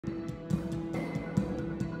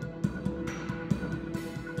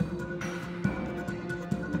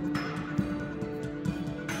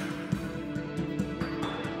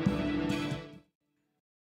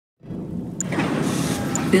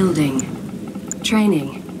Building.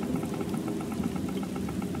 Training.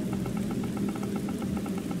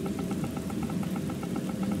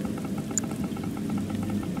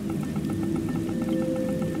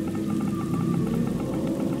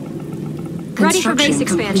 Ready for base Construction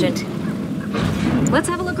expansion. Let's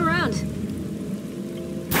have a look around.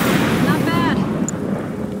 Not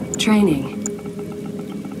bad. Training.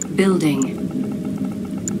 Building.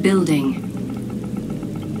 Building.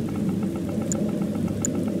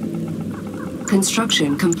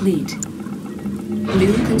 Construction complete.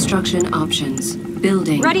 New construction options.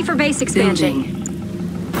 Building. Ready for base expansion. Building.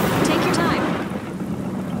 Take your time.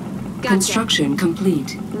 Gotcha. Construction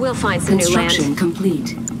complete. We'll find some new Construction land.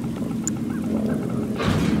 complete.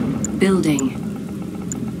 Building.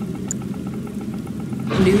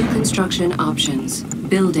 New construction options.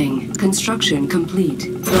 Building. Construction complete.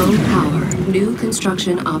 Low power. New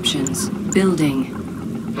construction options. Building.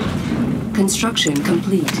 Construction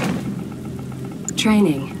complete.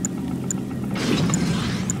 Training.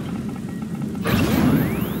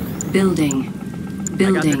 Building.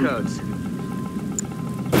 Building.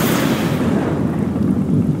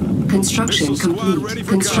 Construction complete.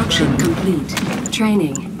 Construction complete.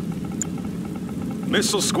 Training.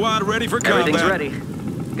 Missile squad ready for combat. Everything's ready.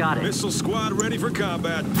 Got it. Missile squad ready for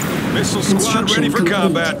combat. Missile squad ready for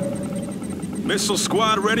combat. Missile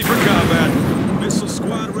squad ready for combat. Missile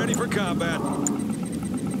squad ready for combat.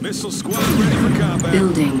 Missile squad ready for combat.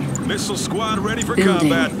 Building. Missile squad ready for Building.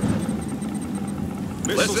 combat.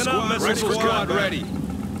 Missile squad ready.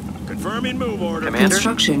 Confirming move order. Commander?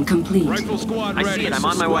 Construction complete. Rifle squad I ready. see it. I'm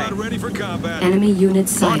on my way. Squad ready for combat. Enemy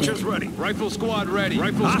unit Launchers sighted. ready. Rifle squad ready.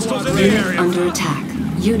 Rifle squad Unit ready. under attack.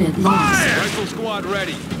 Unit lost. Rifle squad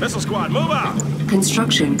ready. Missile squad move out.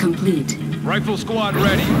 Construction complete. Rifle squad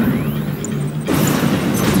ready.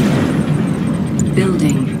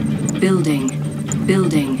 Building. Building.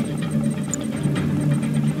 Building.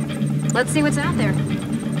 Let's see what's out there.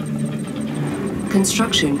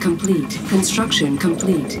 Construction complete. Construction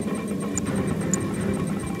complete.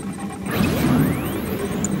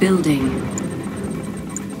 Building.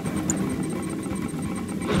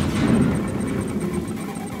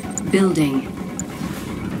 Building.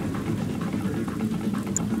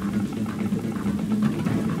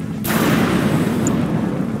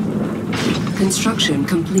 Construction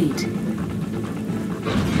complete.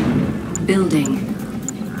 Building.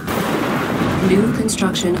 New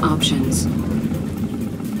construction options.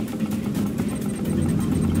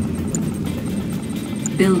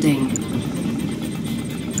 Building.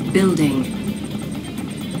 Building.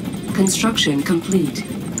 Construction complete.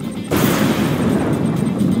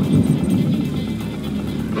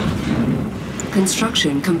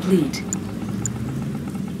 Construction complete.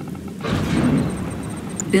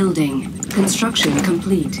 Building. Construction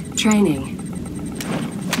complete. Training.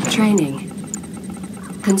 Training.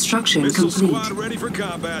 Construction Missile complete. squad ready for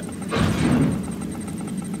combat.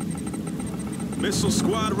 Missile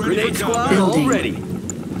squad ready Grenade for squad combat. all Building. ready.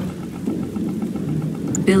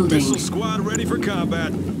 Building. Missile squad ready for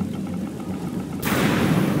combat.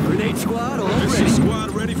 Grenade squad all Missile ready.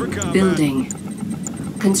 squad ready for combat. Building.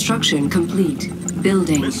 Construction complete.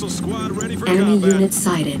 Building. Missile squad ready for Enemy combat. unit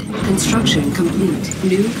sighted. Construction complete.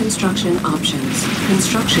 New construction options.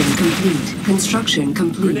 Construction complete. Construction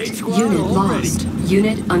complete. Grenade squad Unit all lost.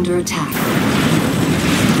 Unit under attack.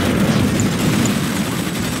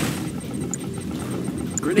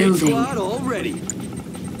 Grenade Building. squad all ready.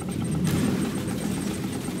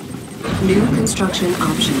 New construction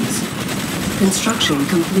options. Construction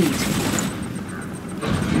complete.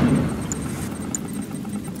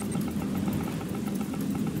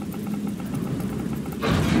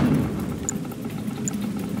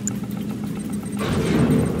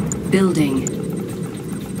 Building.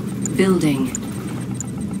 Building.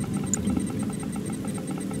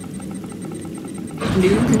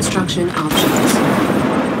 New construction options.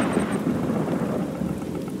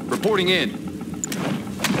 Reporting in.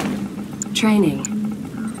 Training.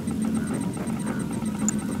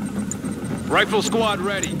 Rifle squad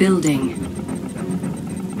ready. Building.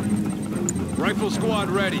 Rifle squad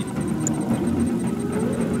ready.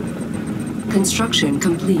 Construction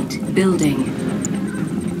complete. Building.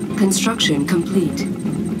 Construction complete.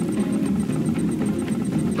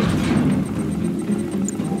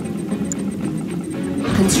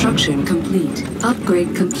 Construction complete.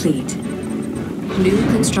 Upgrade complete. New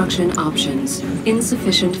construction options.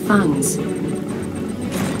 Insufficient funds.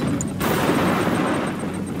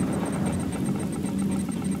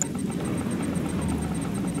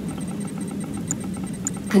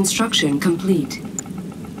 Construction complete.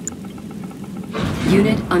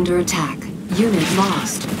 Unit under attack. Unit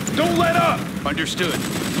lost. Don't let up! Understood.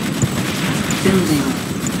 Building.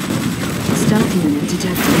 Stealth unit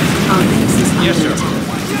detected. Our base is under Yes, sir. attack.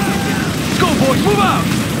 Let's go, boys! Move out!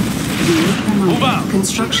 Unit promoted. Move out.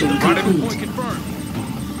 Construction Rendezvous point complete. confirmed.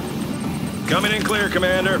 Coming in clear,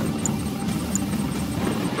 Commander.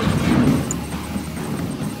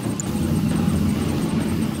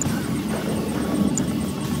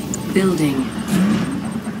 Building.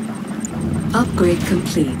 Upgrade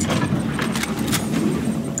complete.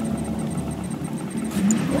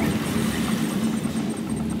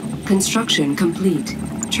 Construction complete.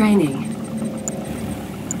 Training.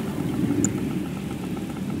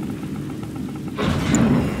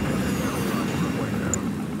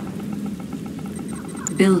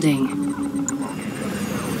 Building.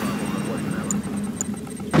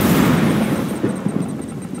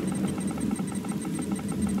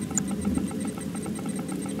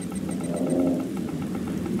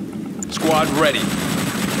 Squad ready.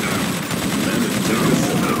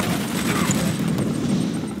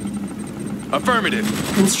 Affirmative.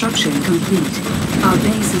 Construction complete. Our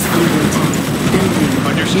base is under attack. Building.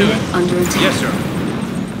 Understood. Unit under attack. Yes, sir.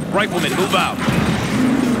 Riflemen, move out.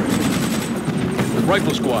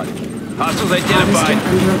 Rifle squad. Hostiles Harvester identified.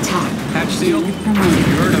 under attack. Hatch sealed. Unit promoted.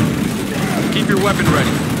 You heard him. Keep your weapon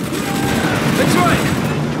ready. That's right.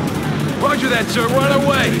 Roger that, sir. We're on our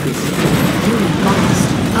way. Unit lost.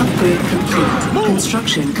 Upgrade complete.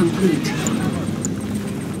 Construction complete.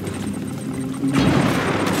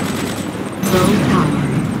 Low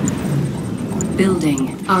power.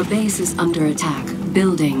 Building. Our base is under attack.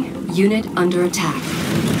 Building. Unit under attack.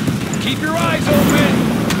 Keep your eyes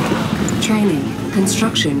open. Training.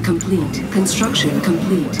 Construction complete. Construction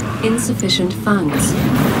complete. Insufficient funds.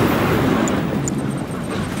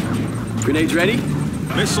 Grenades ready?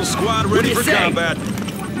 Missile squad What do ready you for say? combat.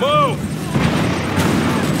 Move!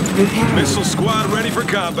 Repairing. Missile squad ready for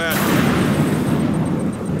combat.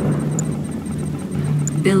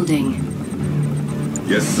 Building.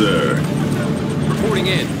 Yes, sir. Reporting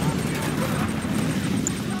in.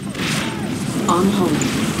 On hold.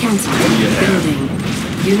 Cancel. do you have? Building.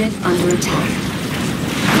 Unit under attack.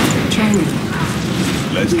 Training.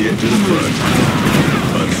 Let's get to the front.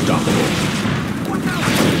 Unstoppable.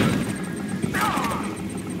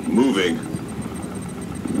 Moving.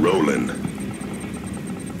 Rolling.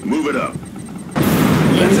 Move it up.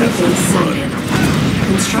 Enemy have some base fun. sighted.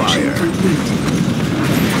 Construction Fire. complete.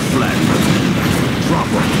 Flat. Drop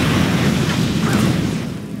them.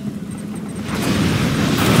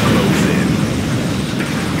 Close in.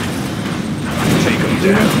 Take them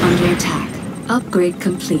Unit down. under attack. Upgrade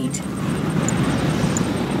complete.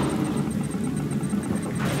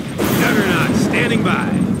 Juggernaut, standing by.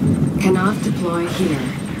 Cannot deploy here.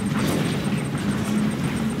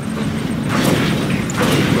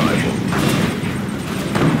 Rifle.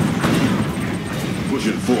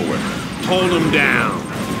 Pushing forward. Hold them down.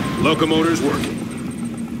 Locomotor's working.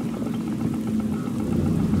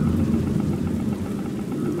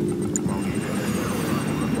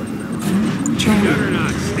 Training.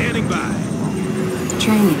 Juggernaut, standing by.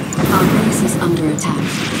 Training. Our base is under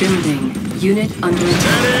attack. Building. Unit under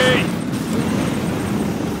attack. Ready!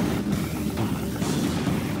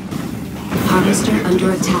 Harvester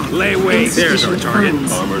under attack. Lay wait. There's our Insufficient target.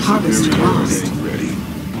 funds. Armor Harvester superior. lost. Ready.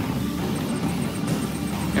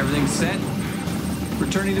 Everything's set.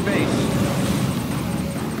 Returning to base.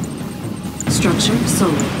 Structure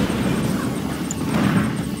sold.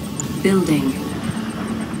 Building.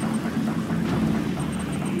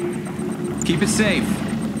 Keep it safe.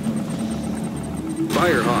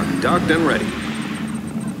 Firehawk, docked and ready.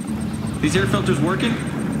 These air filters working?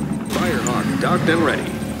 Firehawk, docked and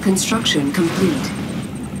ready. Construction complete.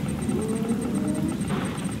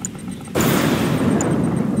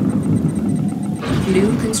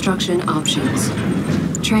 New construction options.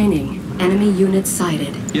 Training. Enemy units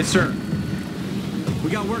sighted. Yes, sir. We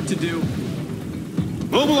got work to do.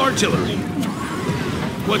 Mobile artillery.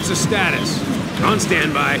 What's the status? On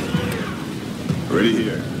standby. Ready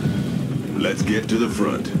here. Let's get to the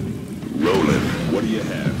front. Rolling. What do you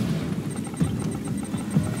have?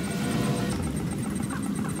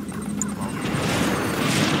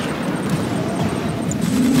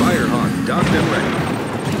 Firehawk, docked and ready.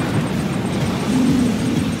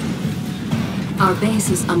 Our base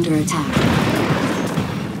is under attack.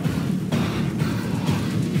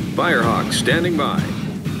 Firehawk, standing by.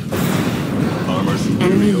 Armor Enemy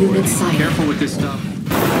superiority. units sighted. Careful with this stuff.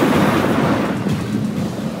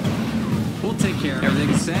 We'll take care of it.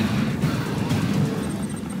 Everything's set.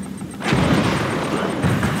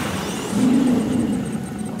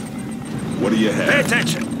 What do you have? Pay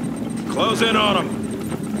attention. Close in on them.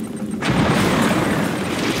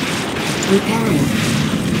 Repairing.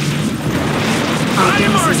 Our On your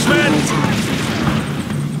base march, is under men! attack.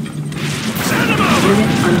 Send them over!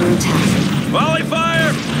 Unit under attack. Volley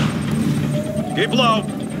fire! Keep low.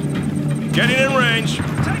 Getting in range.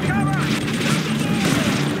 Take cover!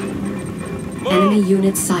 Move! Enemy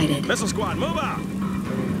unit sighted. Missile squad, move out!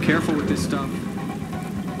 Careful with this stuff.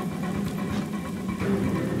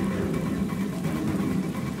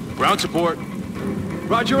 Ground support.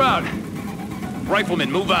 Roger out.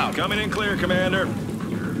 Riflemen, move out. Coming in clear, Commander.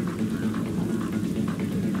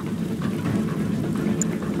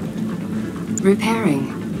 Repairing.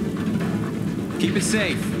 Keep it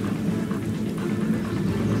safe.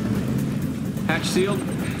 Hatch sealed.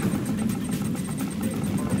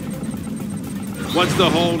 What's the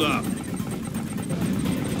hold up?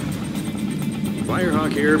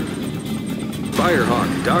 Firehawk here.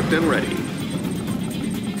 Firehawk, docked and ready.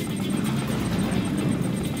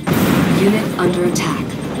 Unit under attack.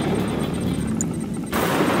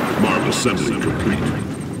 Marv assembly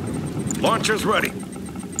complete. Launchers ready.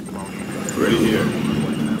 Ready here.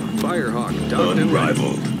 Firehawk, docked and ready.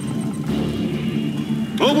 Unrivaled.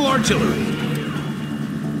 Mobile artillery.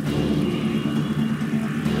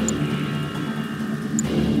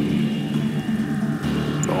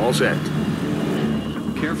 All set.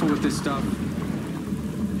 Careful with this stuff.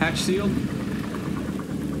 Hatch sealed.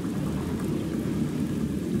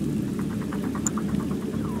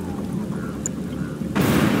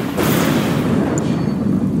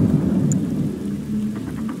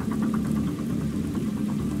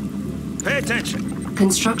 Pay attention.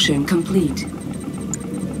 Construction complete.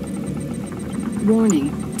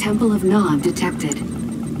 Warning. Temple of Nod detected.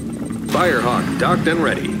 Firehawk, docked and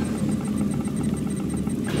ready.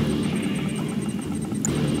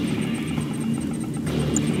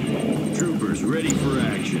 Troopers ready for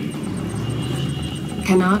action.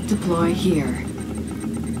 Cannot deploy here.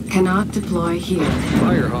 Cannot deploy here.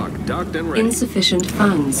 Firehawk, docked and ready. Insufficient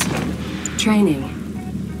funds. Training.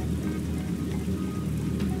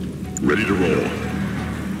 Ready to roll.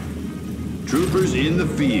 Troopers in the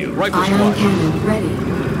field. Rifle Ion squad. cannon ready.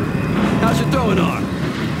 How's it going on?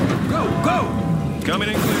 Go, go! Coming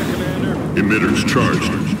in clear, Commander. Emitters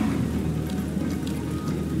charged.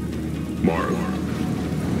 Marv.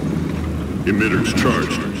 Emitters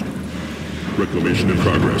charged. Reclamation in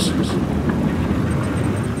progress.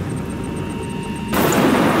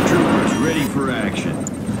 Troopers ready for action.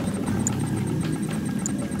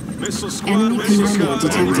 Missile squad, Enemy missile commando squad,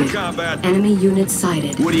 ready for detected. combat. Enemy unit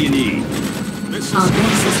sighted. What do you need? Missile Our squad,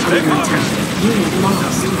 base is take under cover. attack. Unit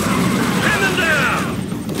lost. Pin them down!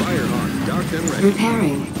 Firehawk, docked and ready.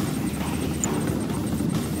 Repairing.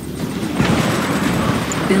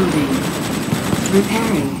 Building.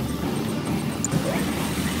 Repairing.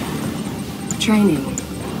 Training.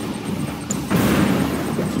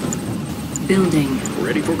 Building.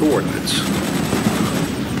 Ready for coordinates.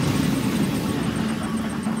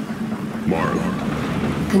 Marv.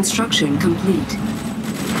 Construction complete.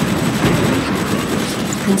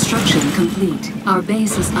 Construction complete. Our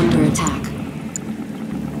base is under attack.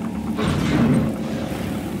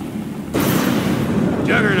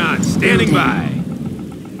 Juggernaut, standing Building. by.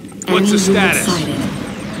 What's Enemy the status? unit sighted.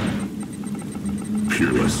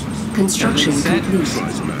 Peerless. Construction Set. complete.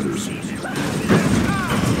 Size matters.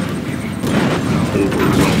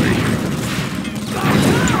 Overwhelming.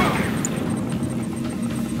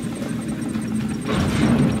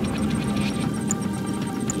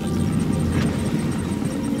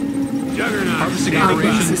 Juggernaut, Harvesting Our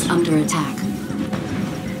standing base by. is under attack.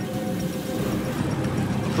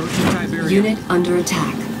 Approaching Tiberium. Unit under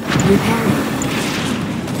attack. Repairing.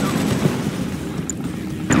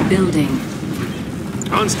 Building.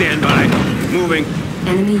 On standby. Moving.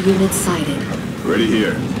 Enemy unit sighted. Ready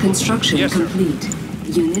here. Construction Yes, sir. complete.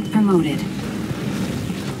 Unit promoted.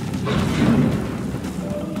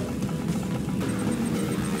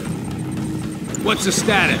 What's the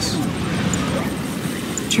status?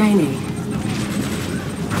 Training.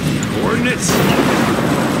 Coordinates?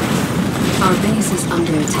 Our base is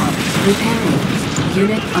under attack. Repairing.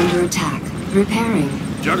 Unit under attack. Repairing.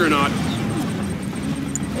 Juggernaut.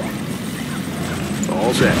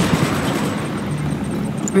 All set.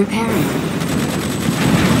 Repairing.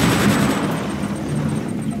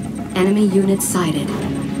 Enemy unit sighted.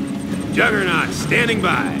 Juggernaut, standing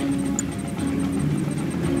by.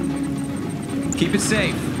 Keep it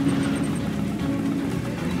safe.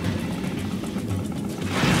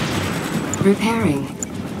 Repairing.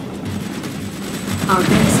 Our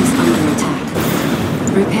base is under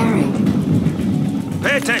attack. Repairing.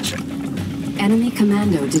 Pay attention. Enemy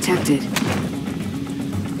commando detected.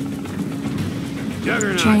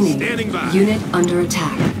 Juggernaut, Training. standing by. Unit under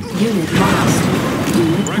attack. Unit lost.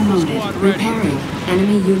 Unit Rifle promoted. squad ready. Repairing.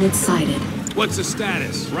 Enemy unit sighted. What's the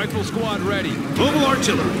status? Rifle squad ready. Mobile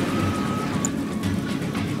artillery.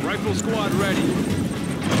 Rifle squad ready.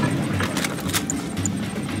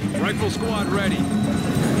 Rifle squad ready.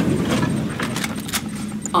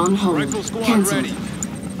 On hold. Rifle squad Cancelled. ready.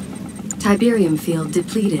 Tiberium field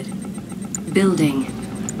depleted. Building.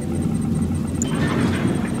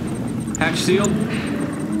 Hatch sealed.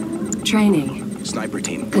 Training. Sniper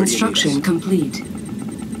team. Construction complete.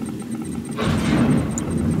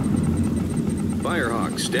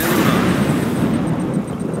 Firehawk, standing by.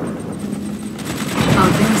 Our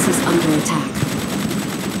base is under attack.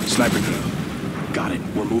 Sniper team. Got it.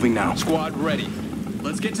 We're moving now. Squad ready.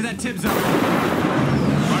 Let's get to that tip zone.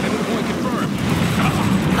 Rendezvous point confirmed.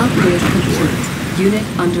 Upgrade complete. Unit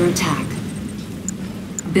under attack.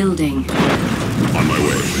 Building. On my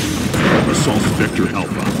way. Assault Vector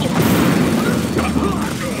Alpha.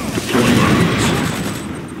 Deploying armies.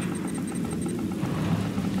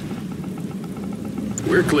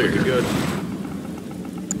 We're clear. Good.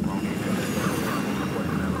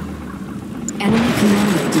 Enemy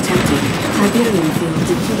commander detected. Tiberium field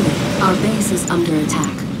depleted. Our base is under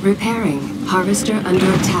attack. Repairing. Harvester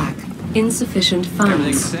under attack. Insufficient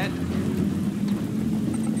Everything's funds. set.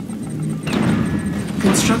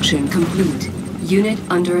 Construction complete. Unit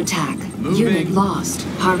under attack. Moving. Unit lost.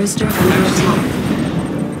 Harvester under attack.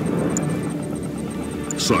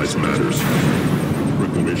 Size matters.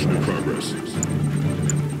 Reclamation in progress.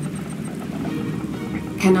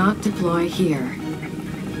 Cannot deploy here.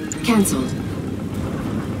 Cancelled.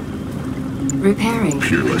 Repairing.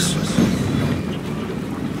 Peerless.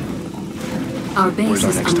 Our base Where's our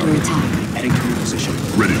is next under target? attack. Heading to your position.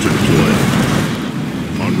 Ready to deploy.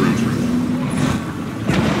 En route.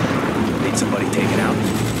 Need somebody taken out.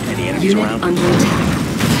 Any enemies Unit around? under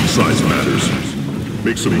attack. Size matters.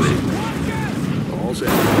 Make some room. All set.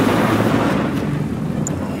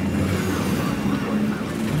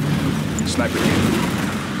 Sniper team.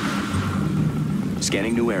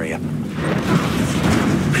 Scanning new area.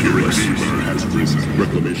 Peerless.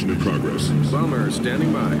 Reclamation in progress. Bomber,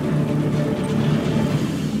 standing by.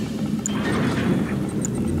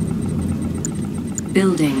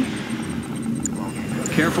 Building.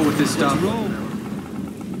 Careful with this stuff.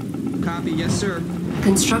 Copy, yes, sir.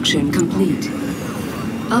 Construction complete.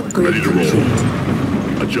 Upgrade Ready to complete.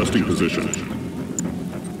 roll. Adjusting position.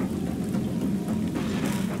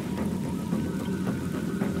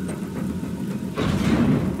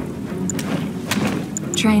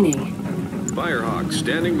 Training. Firehawk,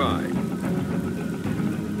 standing by.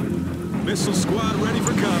 Missile squad ready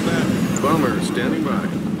for combat. Bomber, standing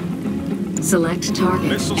by. Select target.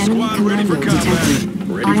 Missile Enemy squad ready for commando combat. detected.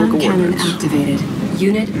 Ready for Ion cannon coordinates. activated.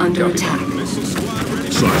 Unit under Copy. attack. Missile squad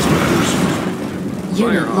ready. Size matters.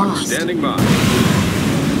 Unit Firehawk, lost. standing by.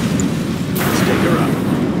 Let's take her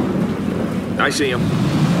up. I see him.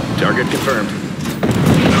 Target confirmed.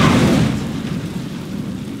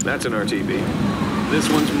 That's an RTB. This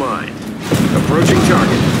one's mine. Approaching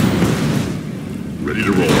target. Ready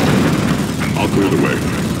to roll. I'll clear the way.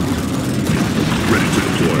 Ready to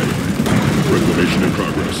deploy. Reclamation in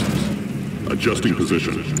progress. Adjusting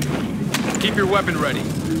position. Keep your weapon ready.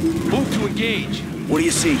 Move to engage. What do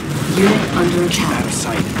you see? Unit under Out attack. of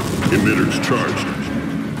sight. Emitters charged.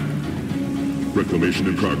 Reclamation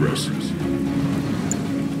in progress.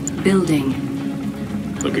 Building.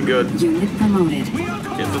 Looking good. Unit promoted.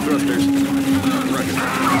 Hit the thrusters. Roger.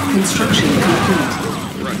 Construction complete.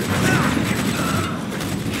 Roger.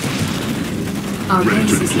 Our Ready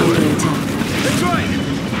base to is deploy. under attack. That's right.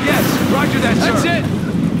 Yes, roger that, sir. That's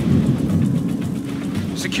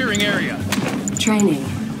it. Securing area. Training.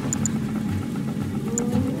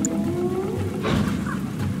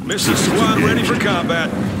 Missile squad ready for combat.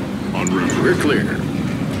 En route. We're clear.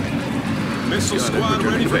 Missile Got it. squad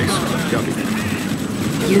Returning ready to for base. combat. Copy.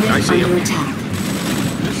 Unit I see under him. attack.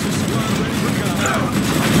 Missile squad ready for combat.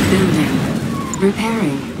 Building.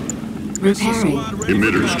 Repairing. Missile Repairing. squad ready for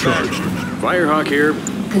Emitters combat. charged. Firehawk here.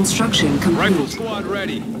 Construction Rifle complete. squad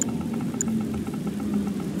ready.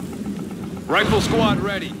 Rifle squad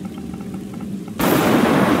ready.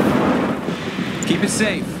 Keep it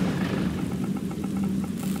safe.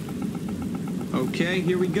 Okay,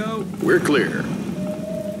 here we go. We're clear.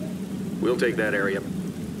 We'll take that area.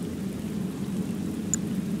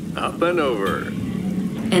 Up and over.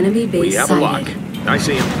 Enemy base We have a lock. sighted. I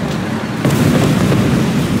see him.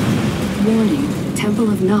 Warning. Temple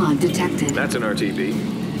of Nod detected. That's an RTB.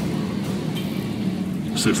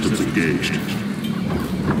 Systems engaged.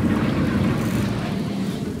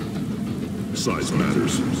 Size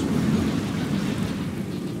matters.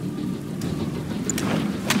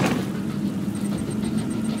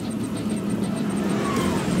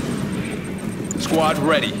 Squad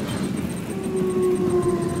ready.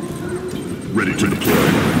 Ready to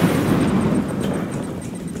deploy.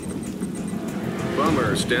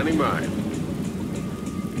 Bomber standing by.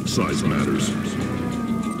 Size matters.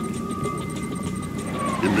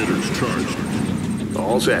 Emitters charged.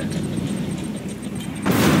 All set. We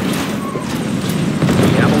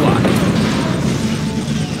have a lock.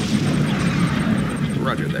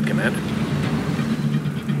 Roger that, Commander.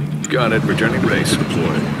 Got it. Returning to base.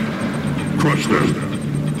 Deploy. Crush them.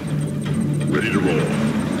 Ready to roll.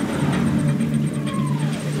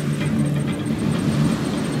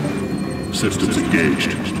 Systems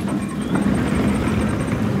engaged.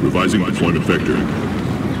 Revising deployment vector.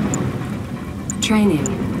 Training.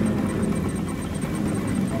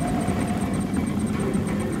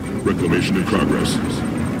 Reclamation in progress.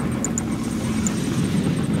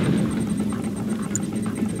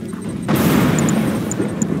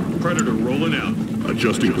 Predator rolling out.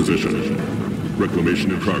 Adjusting position.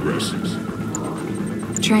 Reclamation in progress.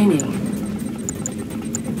 Training.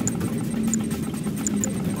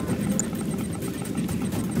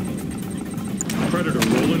 Predator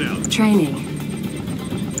rolling out. Training.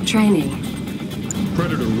 Training.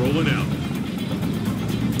 Predator rolling out.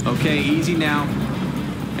 Okay, easy now.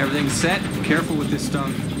 Everything's set. Careful with this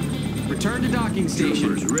stuff. Return to docking station.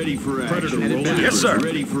 Troopers ready for action. Predator Headed rolling back. out. Yes, sir.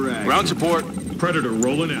 Ready for action. Ground support. Predator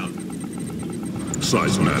rolling out.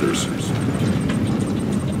 Size matters.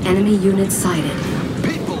 Enemy unit sighted.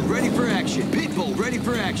 People ready for action. People ready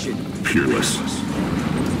for action. Peerless.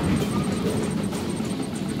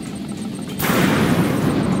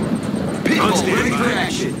 People On standby. ready for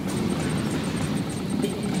action.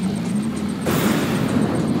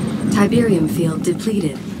 Tiberium field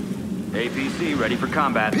depleted. APC ready for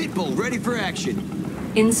combat. People ready for action.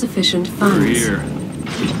 Insufficient funds. Here.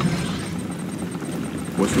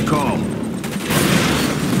 What's the call?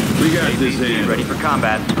 We got this APC hand. ready for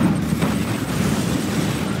combat.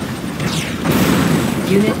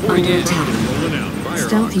 Unit under attack. Rolling out.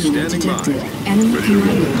 Stealth unit standing by. detected. Enemy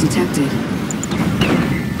commando detected.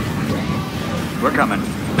 We're coming.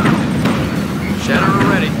 Shatterer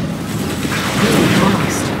ready. Unit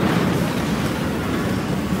lost.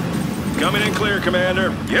 Coming in clear,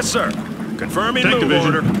 Commander. Yes, sir. Confirming Tank move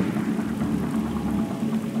division. order.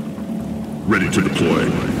 Ready to deploy.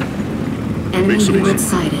 Enemy Make some unit room.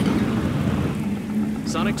 sighted.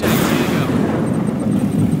 Sonic tank, ready to go.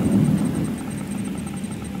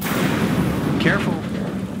 Careful.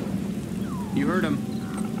 You heard him.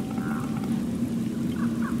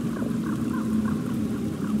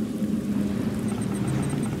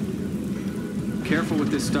 Careful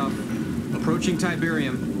with this stuff. Approaching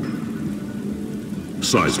Tiberium.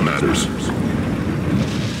 Size matters.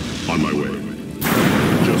 On my way.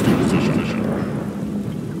 Adjusting position.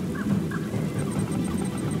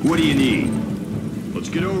 What do you need? Let's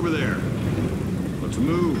get over there. Let's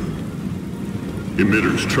move.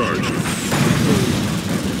 Emitters charged.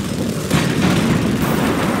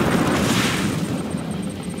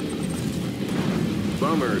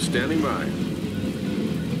 Bomber standing by.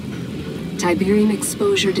 Tiberium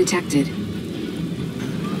exposure detected.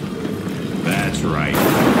 That's right.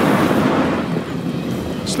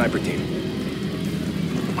 Sniper team.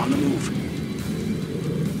 On the move.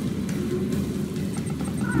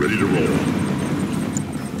 Ready to roll.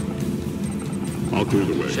 I'll clear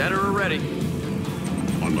the way. Shatterer ready.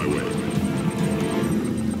 On my way.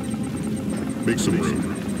 Make some room.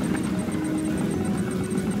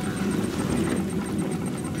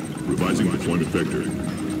 Revising deployment vector.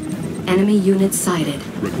 Enemy unit sighted.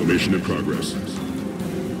 Reclamation in progress.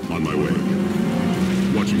 On my way.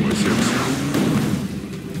 Watching my six.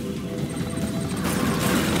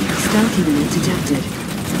 Stealth unit detected.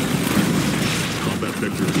 Combat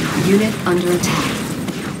vector. Unit under attack.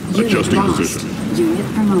 Unit Adjusting lost. position. Unit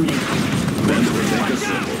promoted. En route.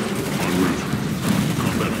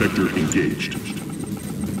 Combat vector engaged.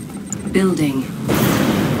 Building.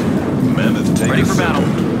 Mammoth tank Ready for assembled.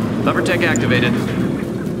 battle. Lever tech activated.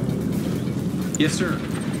 Yes, sir.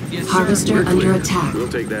 Yes, sir. Harvester We're under clear. attack. We'll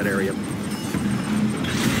take that area.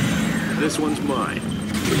 This one's mine.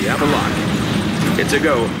 We have a lock. It's a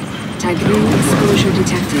go. Tiberium exposure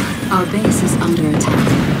detected. Our base is under attack.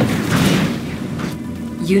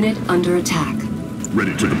 Unit under attack.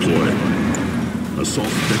 Ready to deploy. Assault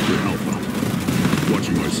vector alpha.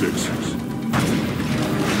 Watching my six.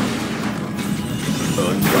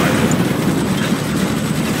 Unrivaled.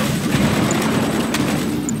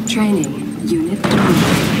 Training. Unit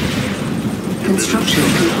promoted. Construction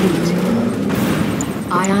complete.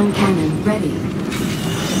 Ion cannon ready.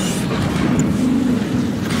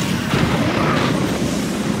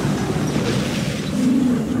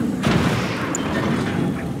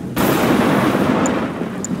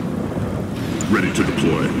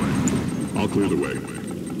 clear the way.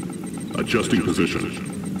 Adjusting position.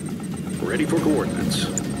 Ready for coordinates.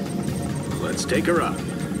 Let's take her up.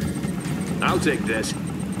 I'll take this.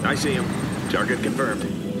 I see him. Target confirmed.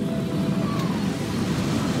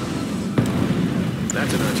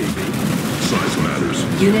 That's an RTB. Size matters.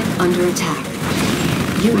 Unit under attack.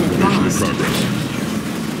 Unit Reclamation in lost. progress.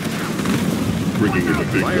 Bringing in the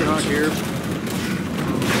big Firehawk guns. here.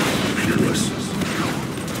 Fearless.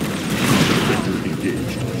 Combat vector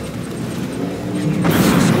engaged.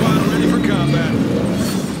 Missile squad ready for combat.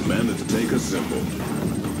 Man at the tank assemble.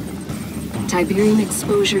 Tiberium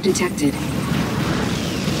exposure detected.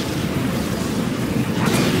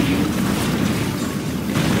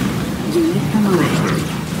 Unit promoted.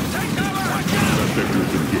 Combat vector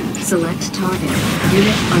engaged. Select target.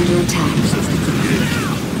 Unit under attack. Systems engaged.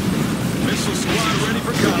 Missile squad ready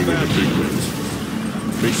for Bringing in combat. the big guns.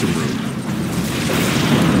 Make some room.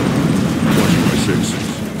 Watching my six.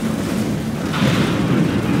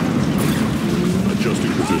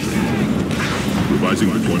 Adjusting position. Revising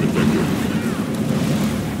deployment vector.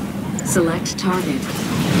 Select target.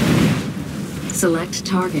 Select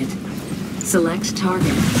target. Select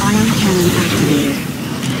target. Ion cannon activated.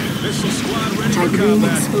 Missile squad ready for Tiberium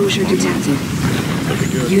combat. exposure detected.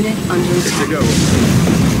 Looking good. Unit under Good to attack. go.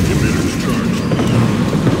 Emitters charged.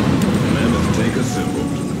 Man at the tank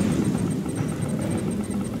assembled.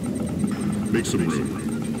 Make some room.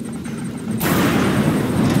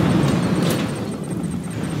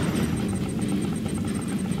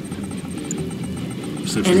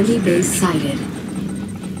 Systems Enemy base engaged. sighted.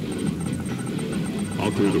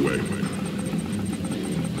 I'll clear the way.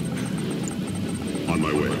 On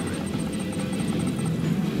my way.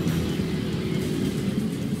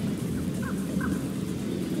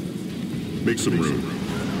 Make some room.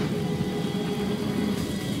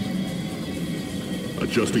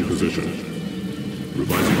 Adjusting position.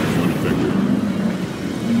 Revising deployment vector.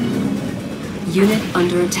 Unit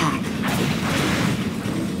under attack.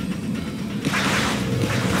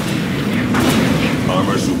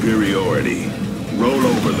 Armor superiority. Roll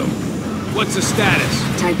over them. What's the status?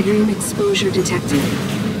 Tiberium exposure detected.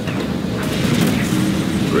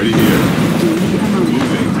 Ready here. Unit promoted.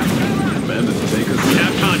 Moving. Man at the tank assembled.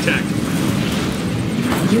 Have contact.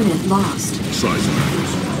 Unit lost. Size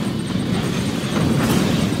matters.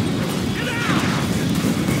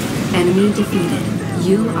 Enemy defeated.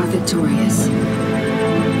 You are victorious.